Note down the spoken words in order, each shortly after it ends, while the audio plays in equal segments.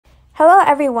Hello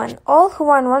everyone, all who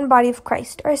are in one body of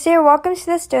Christ. Our Savior welcomes to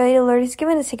this day the Lord has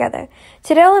given us together.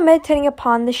 Today we'll be meditating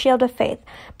upon the shield of faith.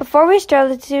 Before we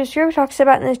start, let's see what Scripture talks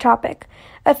about in this topic.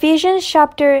 Ephesians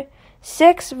chapter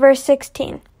 6, verse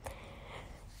 16.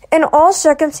 In all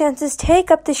circumstances,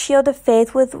 take up the shield of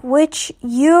faith with which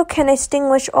you can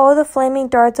extinguish all the flaming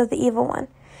darts of the evil one.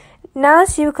 Now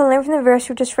let's see what we can learn from the verse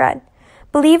we just read.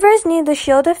 Believers need the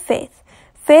shield of faith.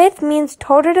 Faith means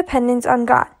total dependence on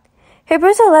God.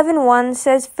 Hebrews 11:1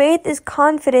 says faith is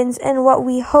confidence in what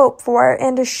we hope for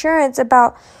and assurance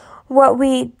about what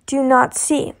we do not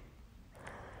see.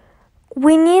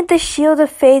 We need the shield of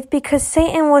faith because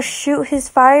Satan will shoot his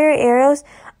fiery arrows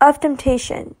of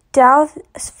temptation, doubt,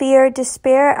 fear,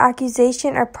 despair,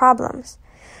 accusation, or problems.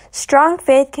 Strong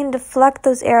faith can deflect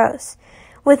those arrows.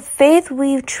 With faith,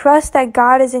 we trust that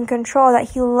God is in control,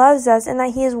 that He loves us, and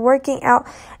that He is working out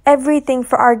everything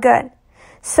for our good.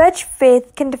 Such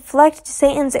faith can deflect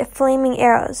Satan's flaming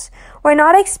arrows. We're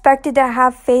not expected to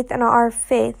have faith in our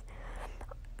faith.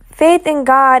 Faith in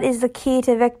God is the key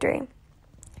to victory.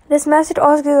 This message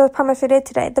also gives us a promise for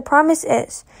today. The promise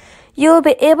is, you will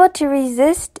be able to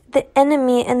resist the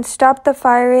enemy and stop the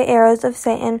fiery arrows of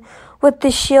Satan with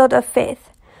the shield of faith.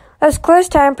 Let's close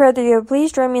time in prayer together.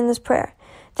 Please join me in this prayer.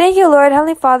 Thank you, Lord,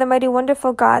 Heavenly Father, mighty,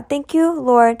 wonderful God. Thank you,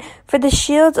 Lord, for the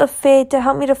shields of faith to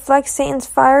help me deflect Satan's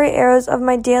fiery arrows of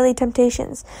my daily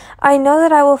temptations. I know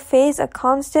that I will face a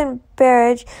constant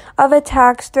barrage of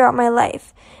attacks throughout my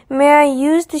life. May I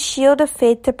use the shield of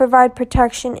faith to provide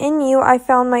protection. In you, I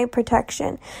found my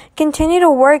protection. Continue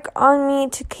to work on me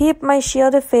to keep my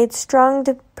shield of faith strong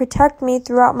to protect me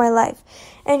throughout my life.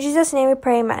 In Jesus' name we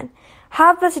pray, amen.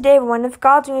 Have a blessed day, everyone. If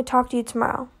God's going to talk to you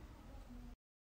tomorrow.